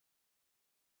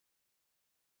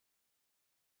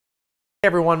Hey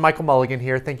everyone, Michael Mulligan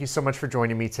here. Thank you so much for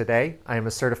joining me today. I am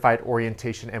a certified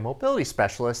orientation and mobility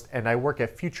specialist, and I work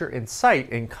at Future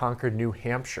Insight in Concord, New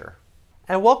Hampshire.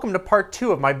 And welcome to part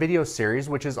 2 of my video series,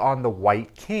 which is on the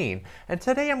white cane. And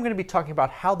today I'm going to be talking about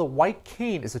how the white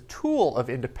cane is a tool of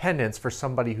independence for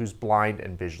somebody who's blind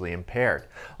and visually impaired.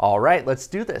 All right, let's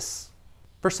do this.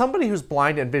 For somebody who's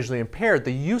blind and visually impaired,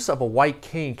 the use of a white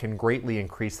cane can greatly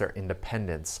increase their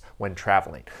independence when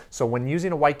traveling. So when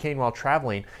using a white cane while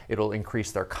traveling, it'll increase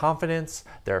their confidence,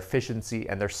 their efficiency,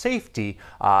 and their safety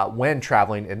when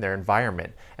traveling in their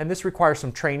environment. And this requires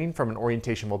some training from an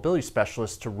orientation mobility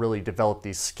specialist to really develop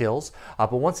these skills.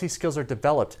 But once these skills are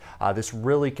developed, this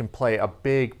really can play a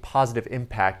big positive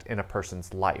impact in a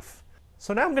person's life.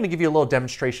 So now I'm going to give you a little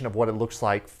demonstration of what it looks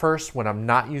like first when I'm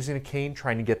not using a cane,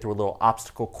 trying to get through a little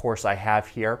obstacle course I have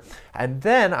here. And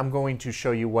then I'm going to show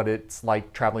you what it's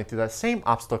like traveling through that same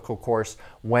obstacle course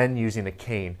when using a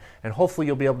cane. And hopefully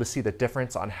you'll be able to see the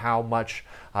difference on how much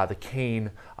the cane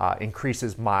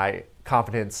increases my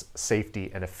confidence,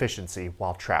 safety, and efficiency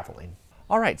while traveling.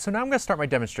 All right, so now I'm going to start my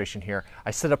demonstration here.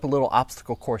 I set up a little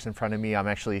obstacle course in front of me. I'm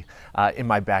actually in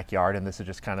my backyard, and this is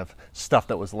just kind of stuff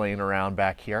that was laying around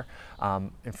back here.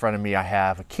 In front of me I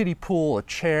have a kiddie pool, a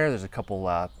chair, there's a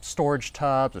couple storage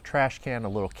tubs, a trash can, a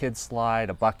little kid slide,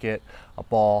 a bucket, a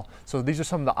ball. So these are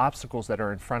some of the obstacles that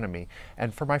are in front of me.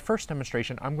 And for my first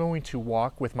demonstration, I'm going to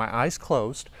walk with my eyes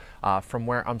closed from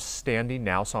where I'm standing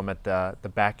now. So I'm at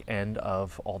the back end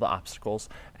of all the obstacles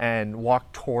and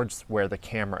walk towards where the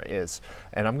camera is.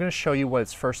 And I'm going to show you what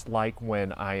it's first like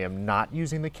when I am not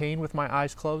using the cane with my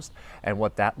eyes closed and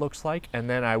what that looks like. And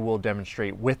then I will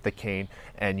demonstrate with the cane,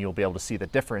 and you'll be able to see the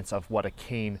difference of what a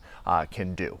cane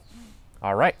can do.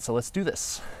 All right, so let's do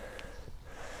this.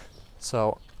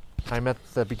 So I'm at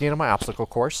the beginning of my obstacle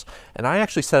course, and I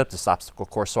actually set up this obstacle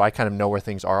course so I kind of know where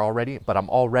things are already, but I'm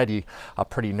already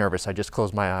pretty nervous. I just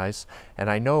closed my eyes and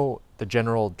I know the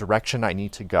general direction I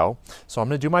need to go. So I'm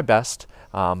going to do my best,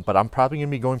 but I'm probably going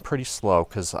to be going pretty slow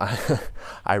because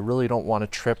I really don't want to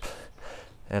trip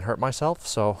and hurt myself.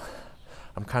 So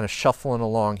I'm kind of shuffling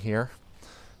along here.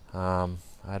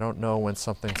 I don't know when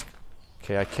something's,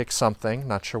 okay, I kicked something,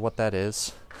 not sure what that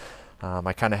is.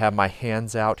 I kind of have my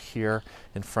hands out here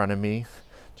in front of me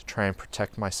to try and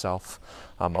protect myself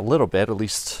a little bit, at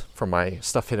least from my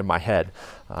stuff hitting my head,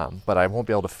 but I won't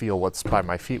be able to feel what's by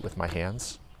my feet with my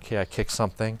hands. Okay, I kicked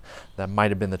something. That might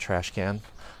have been the trash can.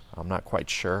 I'm not quite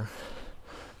sure.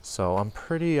 So I'm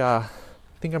pretty, I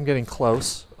think I'm getting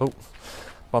close. Oh,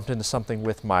 bumped into something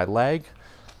with my leg.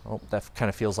 Oh, that kind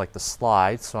of feels like the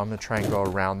slide, so I'm going to try and go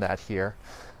around that here.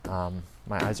 My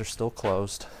eyes are still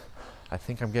closed. I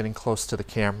think I'm getting close to the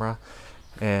camera,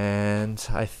 and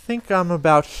I think I'm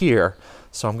about here.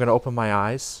 So I'm going to open my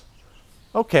eyes.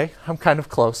 Okay, I'm kind of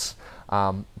close,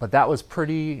 but that was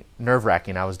pretty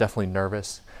nerve-wracking. I was definitely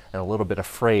nervous and a little bit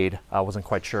afraid. I wasn't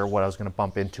quite sure what I was going to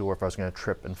bump into or if I was going to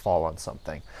trip and fall on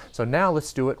something. So now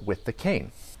let's do it with the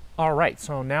cane. All right,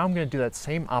 so now I'm going to do that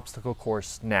same obstacle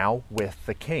course now with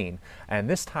the cane. And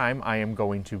this time I am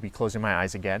going to be closing my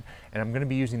eyes again, and I'm going to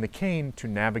be using the cane to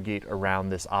navigate around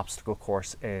this obstacle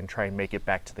course and try and make it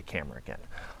back to the camera again.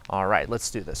 All right,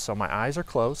 let's do this. So my eyes are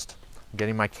closed. I'm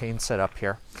getting my cane set up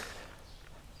here.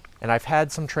 And I've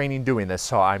had some training doing this,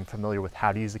 so I'm familiar with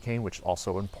how to use the cane, which is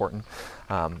also important.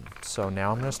 So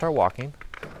now I'm going to start walking.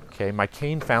 Okay, my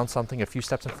cane found something a few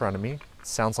steps in front of me. It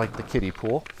sounds like the kiddie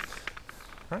pool.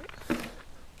 Right.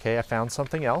 Okay, I found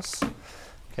something else.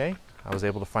 Okay, I was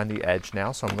able to find the edge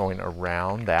now, so I'm going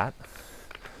around that.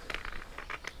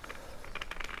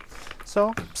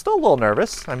 So, still a little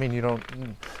nervous. I mean, you don't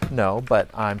know, but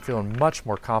I'm feeling much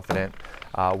more confident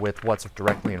with what's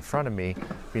directly in front of me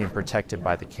being protected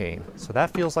by the cane. So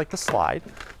that feels like the slide.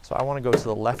 So I want to go to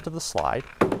the left of the slide.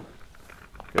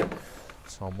 Good.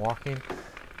 So I'm walking,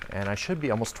 and I should be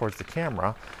almost towards the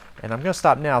camera. And I'm going to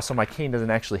stop now so my cane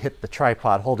doesn't actually hit the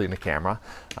tripod holding the camera.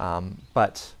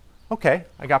 But okay,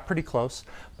 I got pretty close,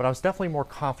 but I was definitely more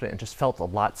confident and just felt a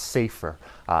lot safer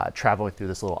traveling through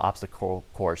this little obstacle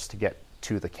course to get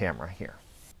to the camera here.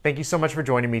 Thank you so much for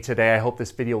joining me today. I hope this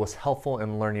video was helpful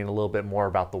in learning a little bit more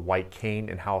about the white cane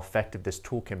and how effective this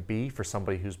tool can be for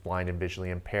somebody who's blind and visually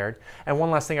impaired. And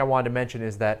one last thing I wanted to mention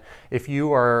is that if you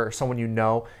or someone you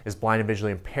know is blind and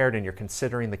visually impaired and you're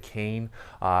considering the cane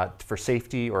for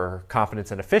safety or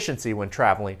confidence and efficiency when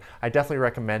traveling, I definitely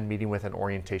recommend meeting with an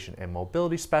orientation and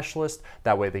mobility specialist.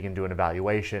 That way they can do an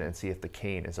evaluation and see if the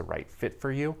cane is a right fit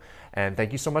for you. And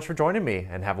thank you so much for joining me,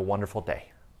 and have a wonderful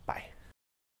day.